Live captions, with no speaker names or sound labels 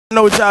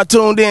Know what y'all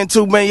tuned in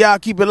to, man. Y'all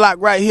keep it locked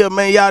right here,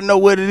 man. Y'all know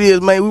what it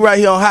is, man. We right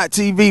here on Hot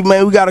TV,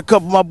 man. We got a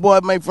couple of my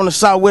boys, man, from the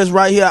Southwest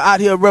right here, out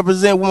here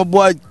representing with my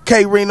boy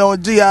K Reno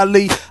and G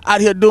Ali, out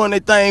here doing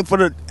their thing for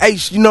the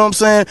H, you know what I'm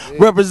saying? Yeah.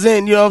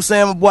 Representing, you know what I'm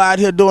saying? My boy out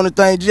here doing the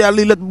thing. G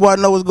Ali, let the boy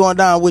know what's going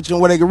down with you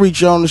and where they can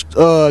reach you on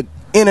the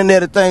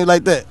internet and things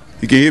like that.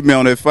 You can hit me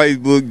on that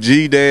Facebook,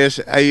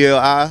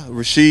 G-ALI,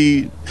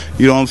 Rashid.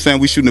 You know what I'm saying?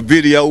 We shooting a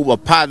video, a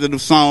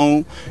positive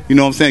song. You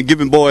know what I'm saying?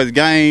 Giving boys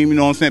game. You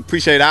know what I'm saying?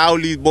 Appreciate all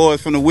these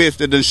boys from the West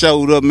that done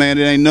showed up, man.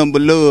 It ain't nothing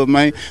but love,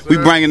 man. We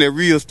bringing that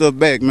real stuff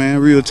back, man.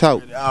 Real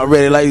talk.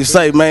 Already, like you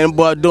say, man, them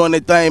boys doing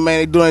their thing, man.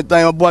 They doing their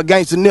thing. My boy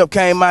Ganxsta Nip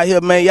came out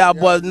here, man. Y'all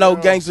boys know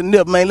Ganxsta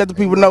Nip, man. Let the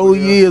people know who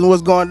he is and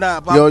what's going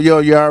down, Pop. Yo,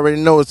 you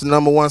already know it's the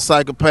 #1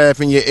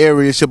 psychopath in your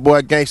area. It's your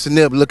boy Ganxsta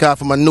Nip. Look out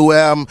for my new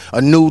album, A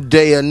New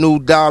Day, A New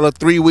Dollar.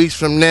 3 weeks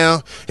from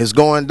now, it's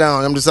going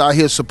down. I'm just out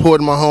here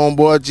supporting my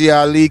homeboy, G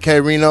Ali, K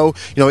Reno,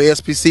 you know,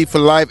 SPC for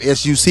life,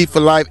 SUC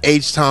for life,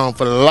 H-Town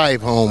for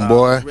life,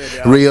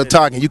 homeboy. Real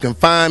talking. You can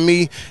find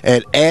me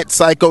at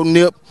Psycho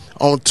Nip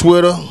on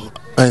Twitter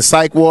and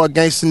Psych Ward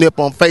Ganxsta Nip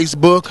on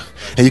Facebook,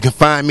 and you can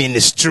find me in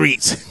the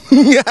streets.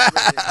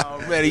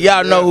 Already,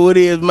 y'all know who it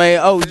is, man.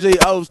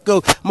 OG, old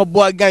school. My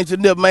boy Ganxsta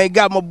Nip, man.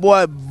 Got my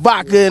boy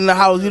Vodka in the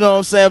house, you know what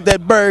I'm saying?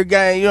 That bird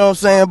gang, you know what I'm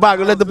saying?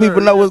 Vodka, let the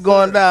people know what's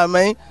going down,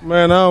 man.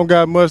 Man, I don't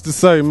got much to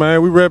say,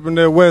 man. We repping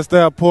that West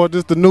Airport.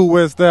 This the new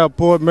West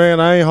Airport, man.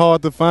 I ain't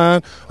hard to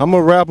find. I'm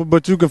a rapper,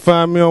 but you can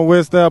find me on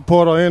West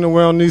Airport or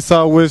anywhere on these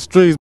Southwest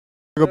streets.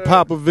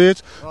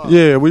 Popovich,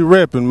 yeah, we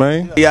repping,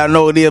 man. Y'all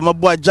know it is. My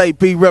boy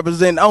JP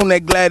representing on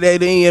that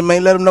Gladiator Inn,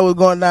 man. Let them know what's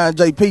going down,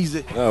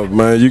 JP's. Oh,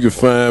 man, you can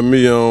find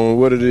me on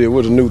what it is.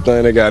 What's the new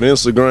thing they got?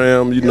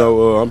 Instagram, you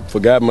know, I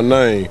forgot my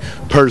name.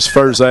 Purse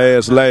First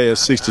Ass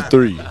Last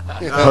 63.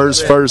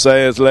 Purse First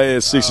Ass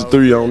Last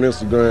 63 on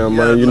Instagram,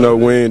 man. You know,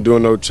 we ain't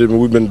doing no chipping.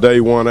 We've been day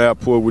one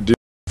output with this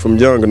from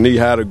younger, knee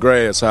high to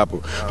grasshopper.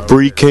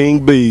 Free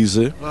King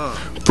Beezy,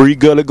 free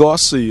Gully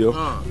Garcia,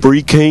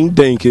 free King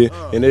Dinky,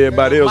 and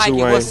everybody else Mikey,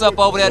 who ain't. what's up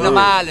over there in the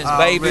islands,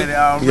 baby?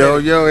 Yo,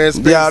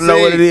 SPC. Y'all know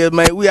what it is,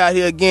 man. We out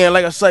here again,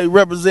 like I say,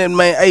 representing,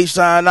 man,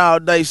 H-Shine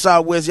all day,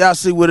 Southwest. Y'all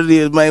see what it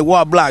is, man.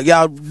 Walk block.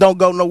 Y'all don't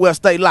go nowhere.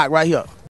 Stay locked right here.